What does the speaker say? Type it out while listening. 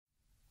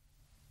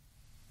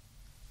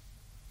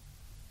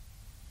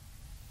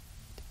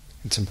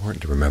It's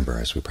important to remember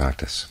as we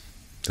practice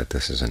that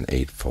this is an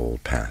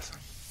eightfold path.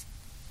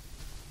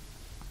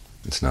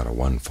 It's not a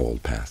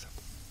one-fold path.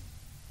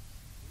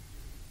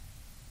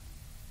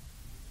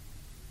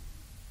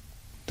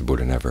 The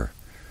Buddha never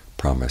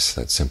promised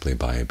that simply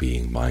by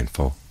being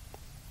mindful,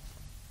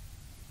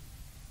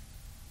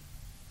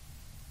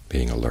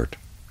 being alert,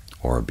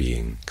 or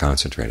being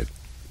concentrated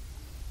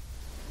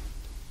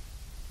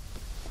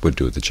would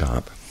do the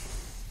job.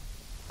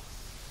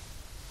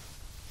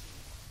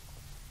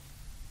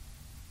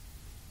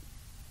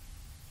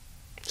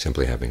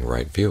 Simply having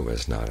right view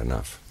is not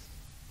enough.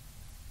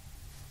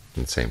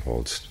 And the same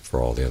holds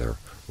for all the other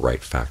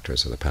right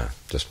factors of the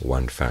path. Just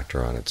one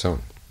factor on its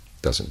own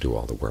doesn't do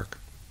all the work.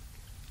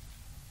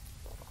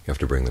 You have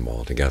to bring them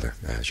all together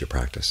as you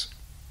practice.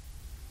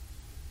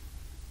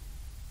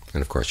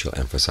 And of course you'll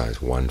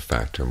emphasize one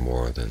factor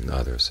more than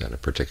others at a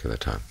particular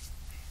time.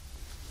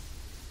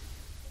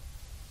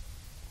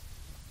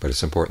 But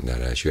it's important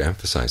that as you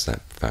emphasize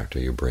that factor,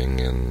 you bring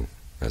in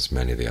as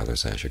many of the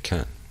others as you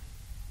can.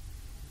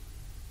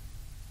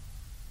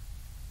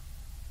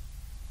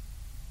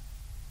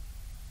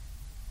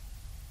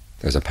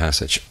 There's a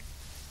passage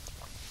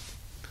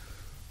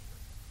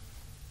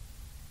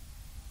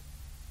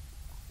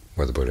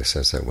where the Buddha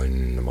says that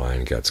when the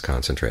mind gets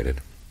concentrated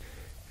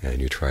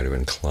and you try to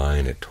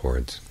incline it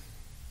towards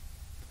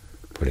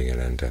putting it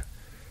into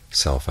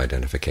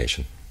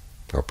self-identification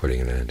or putting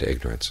it into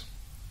ignorance,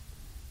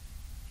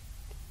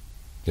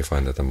 you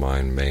find that the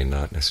mind may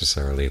not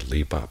necessarily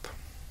leap up,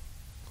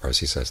 or as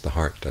he says, the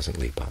heart doesn't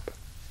leap up.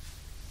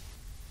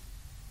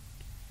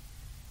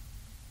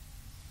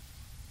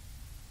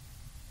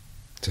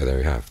 So there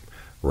you have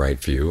right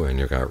view and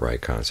you've got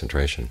right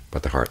concentration,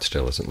 but the heart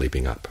still isn't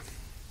leaping up.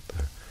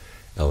 The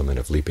element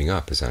of leaping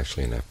up is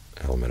actually an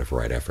element of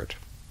right effort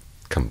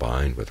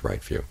combined with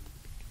right view.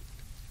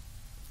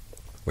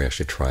 We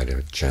actually try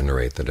to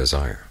generate the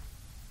desire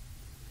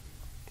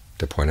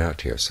to point out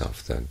to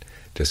yourself the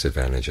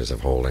disadvantages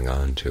of holding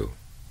on to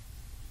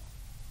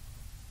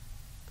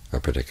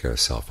a particular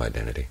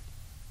self-identity.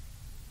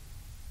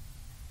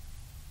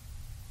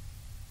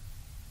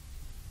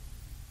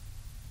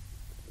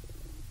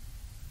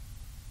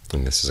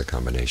 And this is a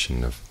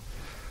combination of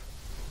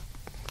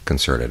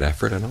concerted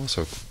effort, and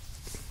also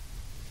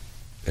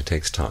it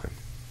takes time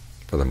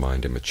for the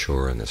mind to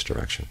mature in this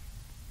direction.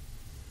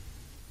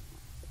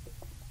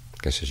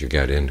 Because as you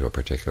get into a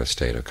particular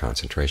state of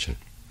concentration,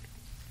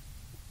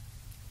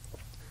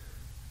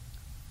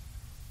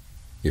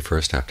 you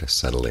first have to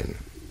settle in,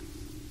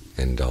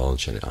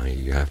 indulge in it.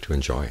 You have to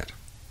enjoy it.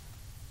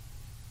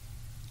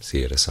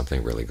 See it as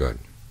something really good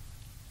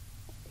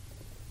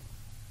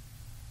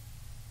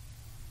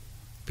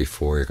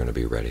before you're going to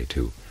be ready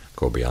to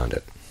go beyond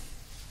it.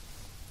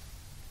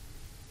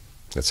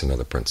 That's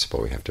another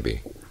principle we have to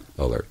be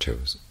alert to.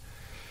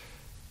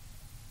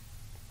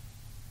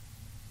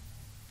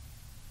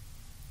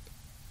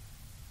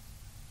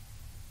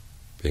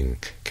 Being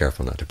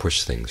careful not to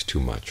push things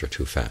too much or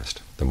too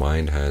fast. The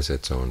mind has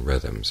its own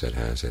rhythms. It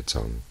has its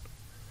own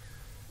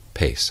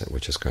pace at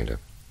which it's going to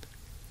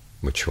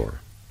mature.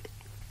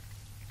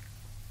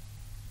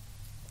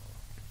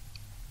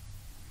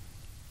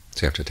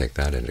 So you have to take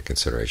that into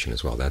consideration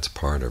as well. That's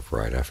part of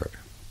right effort.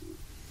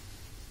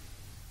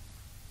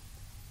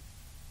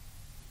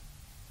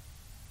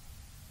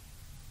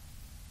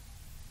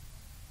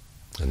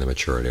 And the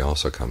maturity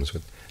also comes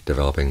with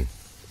developing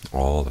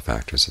all the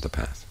factors of the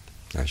path.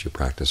 As you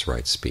practice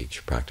right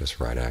speech, practice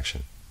right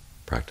action,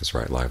 practice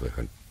right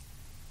livelihood,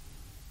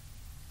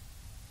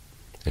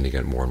 and you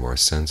get more and more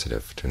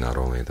sensitive to not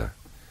only the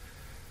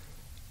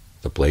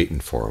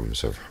blatant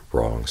forms of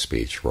wrong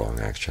speech, wrong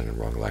action, and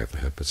wrong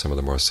livelihood, but some of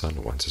the more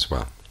subtle ones as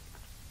well.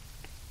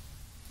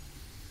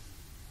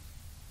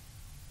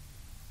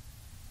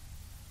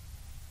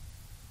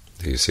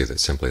 You see that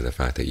simply the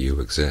fact that you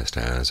exist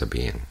as a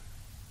being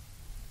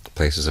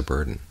places a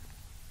burden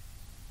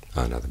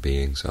on other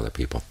beings, other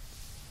people.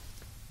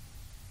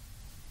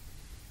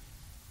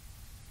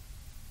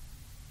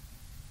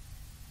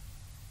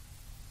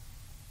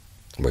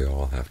 We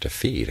all have to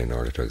feed in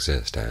order to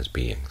exist as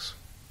beings.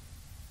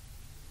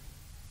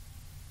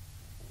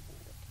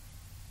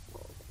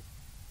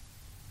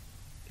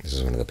 This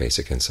is one of the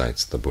basic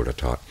insights the Buddha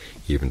taught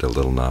even to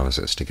little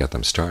novices to get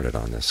them started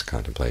on this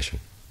contemplation.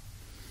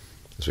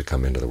 As we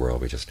come into the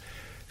world, we just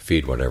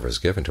feed whatever is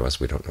given to us.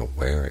 We don't know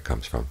where it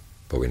comes from,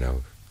 but we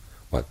know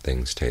what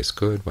things taste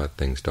good, what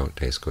things don't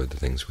taste good, the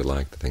things we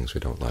like, the things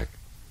we don't like.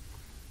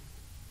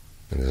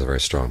 And there's a very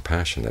strong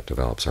passion that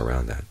develops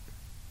around that.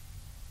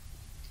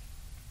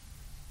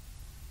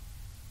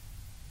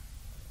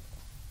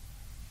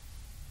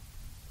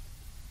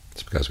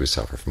 It's because we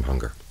suffer from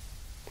hunger.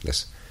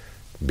 This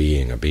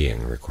being a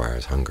being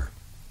requires hunger.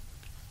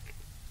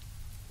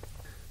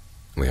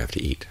 We have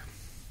to eat.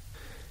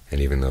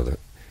 And even though the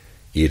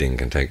eating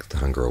can take the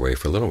hunger away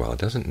for a little while,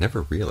 it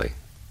never really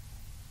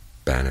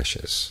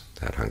banishes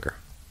that hunger.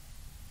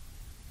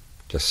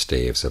 Just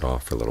staves it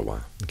off for a little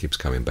while. It keeps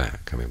coming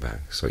back, coming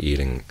back. So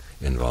eating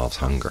involves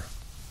hunger,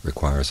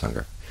 requires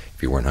hunger.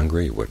 If you weren't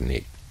hungry, you wouldn't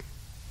eat.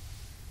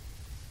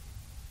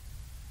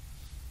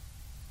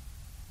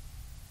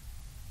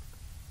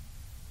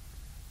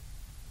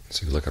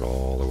 So you look at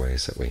all the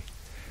ways that we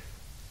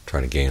try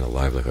to gain a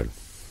livelihood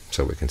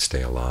so we can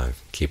stay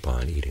alive, keep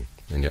on eating.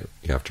 And yet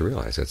you have to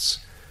realize it's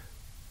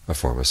a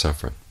form of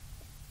suffering,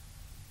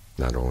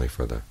 not only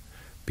for the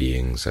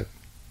beings that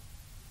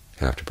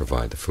have to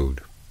provide the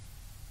food,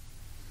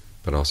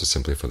 but also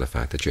simply for the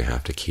fact that you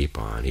have to keep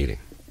on eating.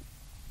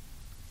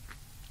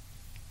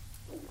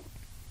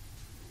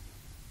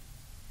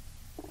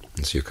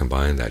 And so you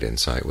combine that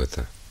insight with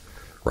the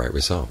right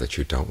resolve that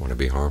you don't want to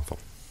be harmful.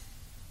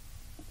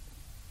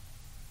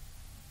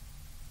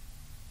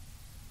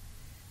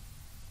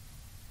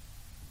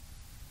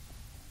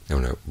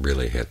 And when it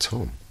really hits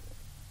home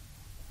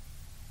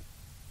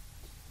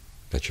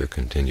that your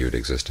continued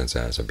existence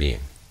as a being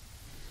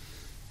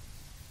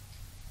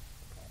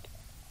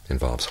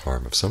involves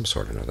harm of some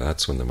sort or another,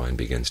 that's when the mind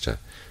begins to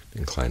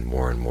incline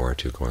more and more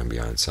to going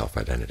beyond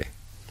self-identity.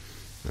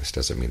 This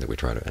doesn't mean that we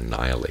try to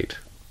annihilate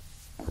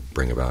or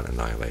bring about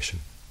annihilation.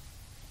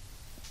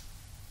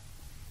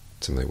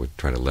 Simply we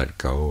try to let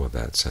go of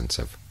that sense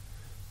of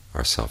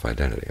our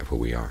self-identity, of who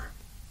we are.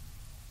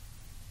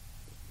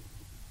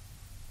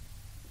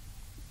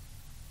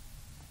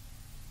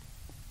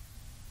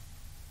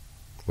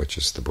 Which,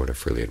 as the Buddha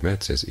freely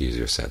admits, is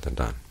easier said than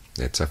done.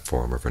 It's a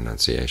form of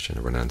renunciation.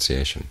 A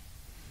renunciation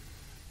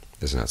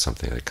is not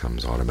something that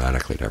comes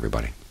automatically to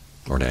everybody,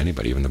 or to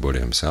anybody. Even the Buddha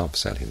himself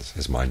said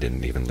his mind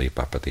didn't even leap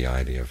up at the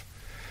idea of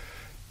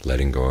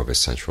letting go of his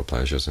sensual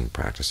pleasures and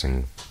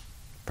practicing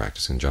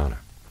jhana,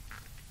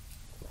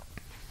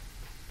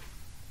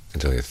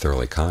 until he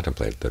thoroughly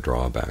contemplated the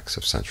drawbacks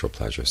of sensual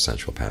pleasures,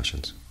 sensual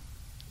passions,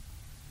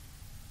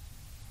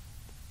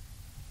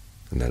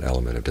 and that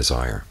element of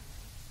desire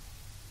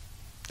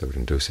that would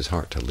induce his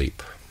heart to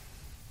leap.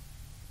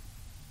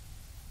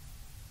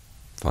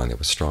 Finally, it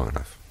was strong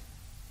enough.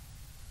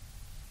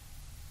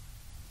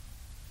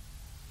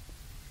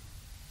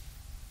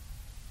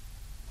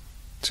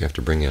 So you have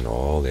to bring in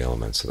all the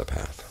elements of the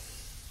path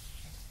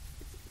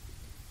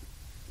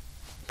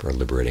for a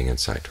liberating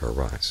insight to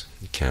arise.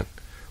 You can't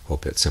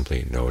hope that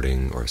simply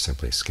noting or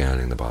simply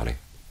scanning the body,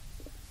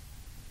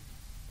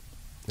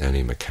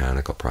 any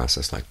mechanical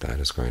process like that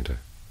is going to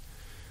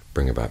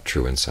bring about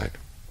true insight,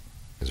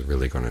 is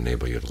really going to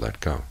enable you to let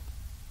go.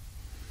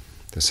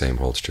 The same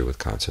holds true with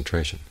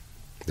concentration.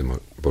 The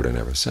Buddha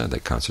never said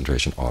that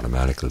concentration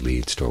automatically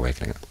leads to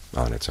awakening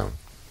on its own.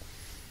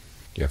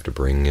 You have to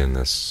bring in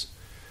this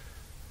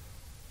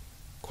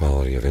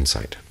quality of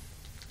insight,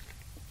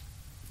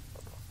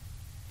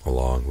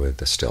 along with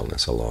the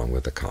stillness, along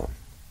with the calm.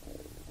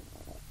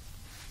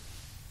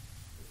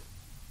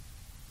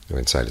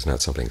 Insight is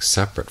not something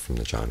separate from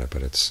the jhana,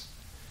 but it's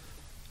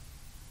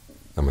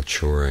a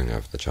maturing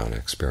of the jhana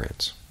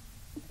experience.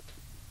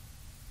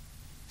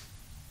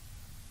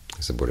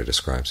 As the Buddha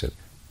describes it,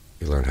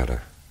 you learn how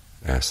to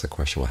ask the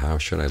question, well, how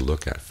should I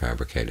look at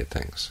fabricated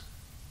things?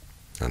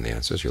 And the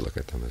answer is you look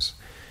at them as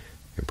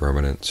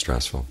impermanent,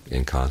 stressful,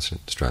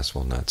 inconstant,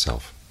 stressful, not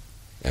self,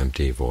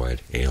 empty, void,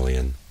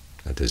 alien,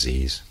 a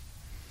disease.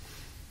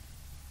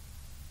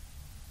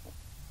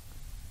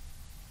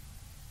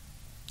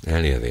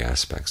 Any of the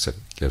aspects that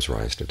gives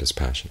rise to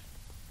dispassion,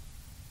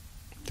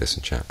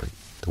 disenchantment.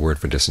 The word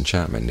for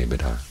disenchantment,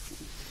 nibbida,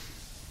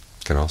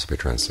 can also be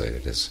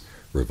translated as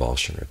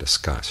revulsion or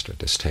disgust or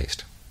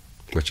distaste,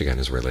 which again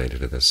is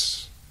related to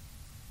this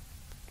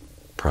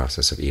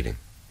process of eating.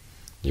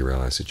 You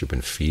realize that you've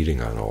been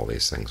feeding on all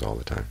these things all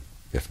the time,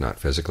 if not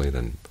physically,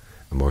 then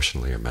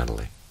emotionally or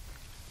mentally.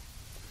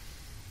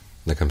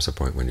 And there comes a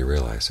point when you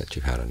realize that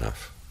you've had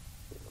enough.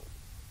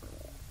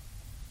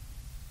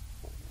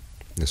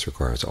 This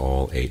requires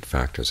all 8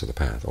 factors of the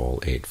path,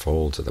 all 8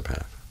 folds of the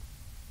path,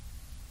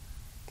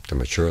 to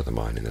mature the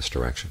mind in this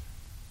direction.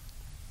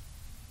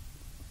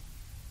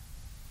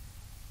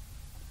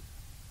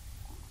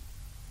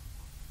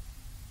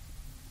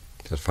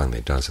 So finally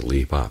it does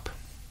leap up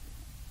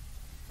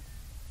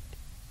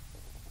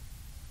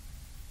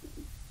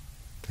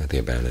at the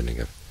abandoning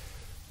of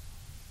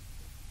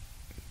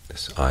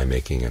this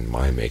I-making and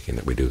my-making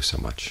that we do so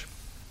much.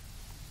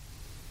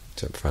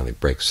 So it finally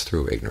breaks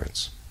through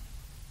ignorance.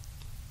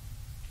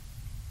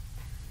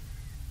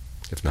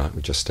 If not,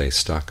 we just stay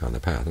stuck on the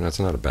path. And that's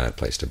not a bad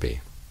place to be,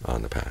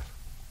 on the path.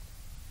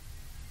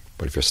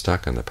 But if you're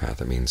stuck on the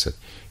path, it means that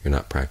you're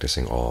not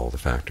practicing all the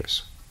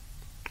factors,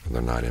 and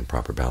they're not in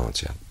proper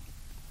balance yet.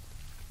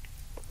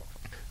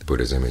 The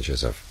Buddha's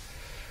images of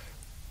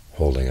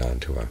holding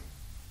on to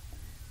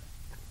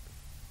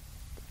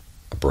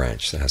a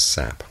branch that has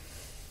sap.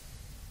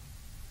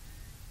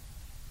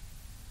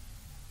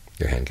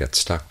 Your hand gets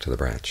stuck to the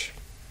branch.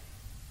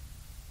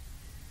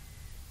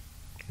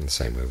 In the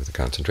same way with the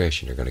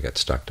concentration, you're going to get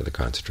stuck to the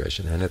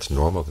concentration, and it's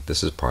normal that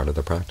this is part of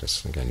the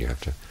practice. Again, you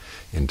have to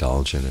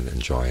indulge in and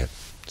enjoy it,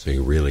 so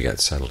you really get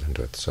settled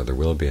into it. So there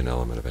will be an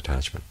element of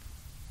attachment.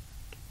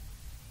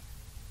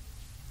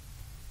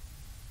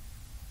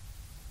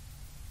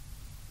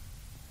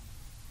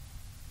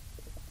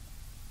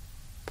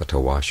 But to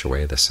wash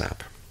away the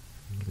sap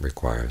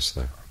requires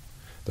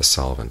the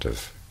solvent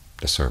of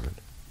discernment.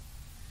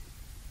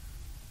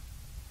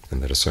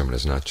 And the discernment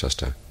is not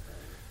just an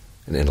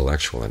an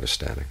intellectual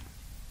understanding.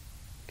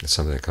 It's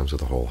something that comes with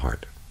the whole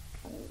heart,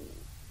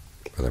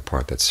 where the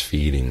part that's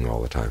feeding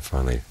all the time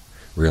finally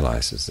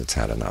realizes it's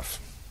had enough.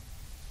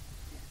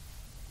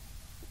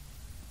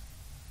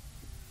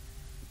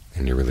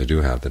 And you really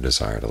do have the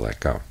desire to let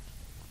go.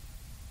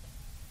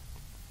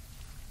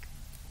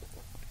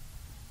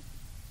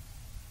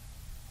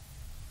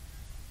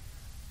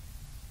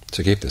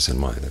 So keep this in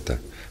mind, that the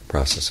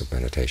process of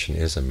meditation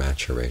is a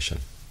maturation.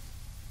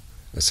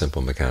 A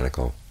simple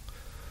mechanical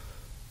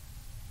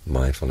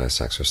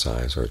mindfulness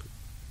exercise or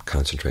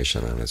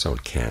concentration on its own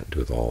can't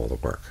do all the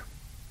work.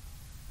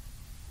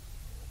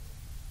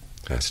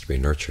 It has to be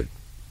nurtured.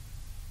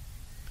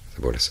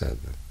 The Buddha said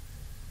that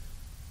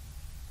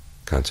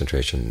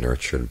concentration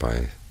nurtured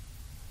by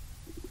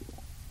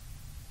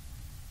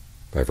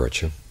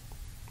virtue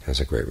has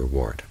a great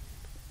reward.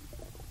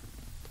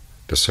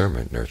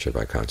 Discernment nurtured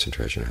by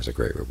concentration has a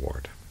great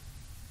reward.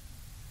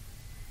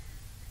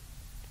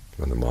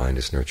 When the mind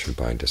is nurtured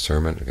by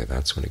discernment, okay,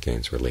 that's when it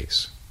gains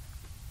release.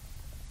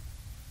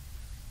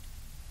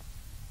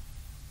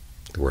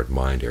 The word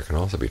mind here can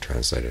also be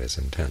translated as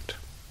intent.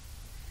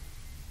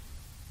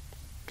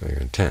 So your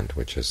intent,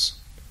 which is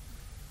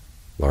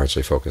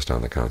largely focused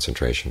on the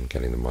concentration,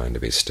 getting the mind to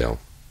be still,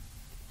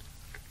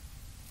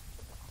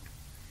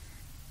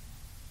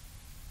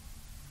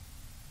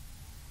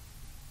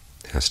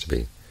 has to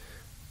be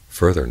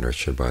further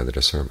nurtured by the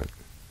discernment,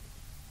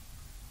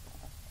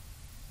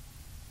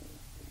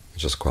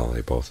 which is a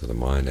quality both of the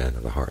mind and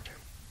of the heart.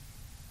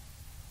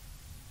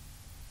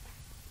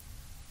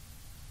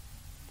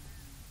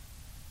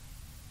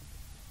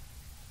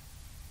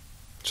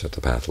 So that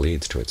the path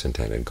leads to its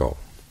intended goal,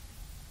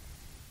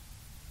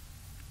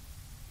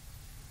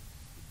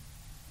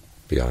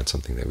 beyond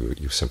something that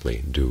you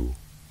simply do.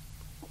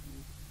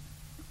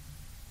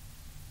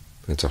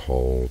 It's a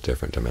whole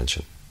different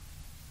dimension.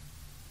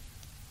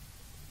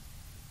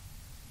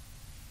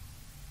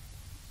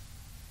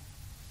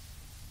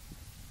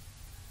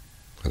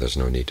 There's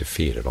no need to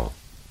feed at all.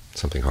 It's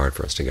something hard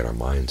for us to get our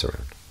minds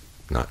around,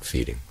 not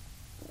feeding.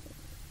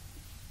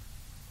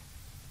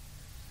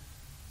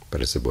 But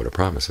as the Buddha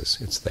promises,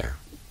 it's there.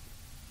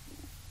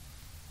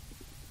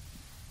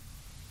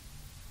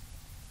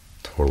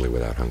 Totally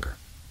without hunger.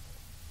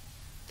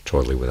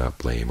 Totally without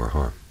blame or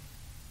harm.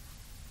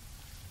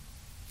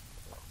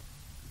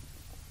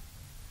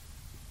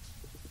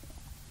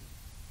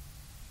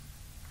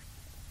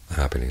 A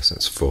happiness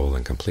that's full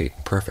and complete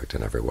and perfect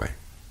in every way.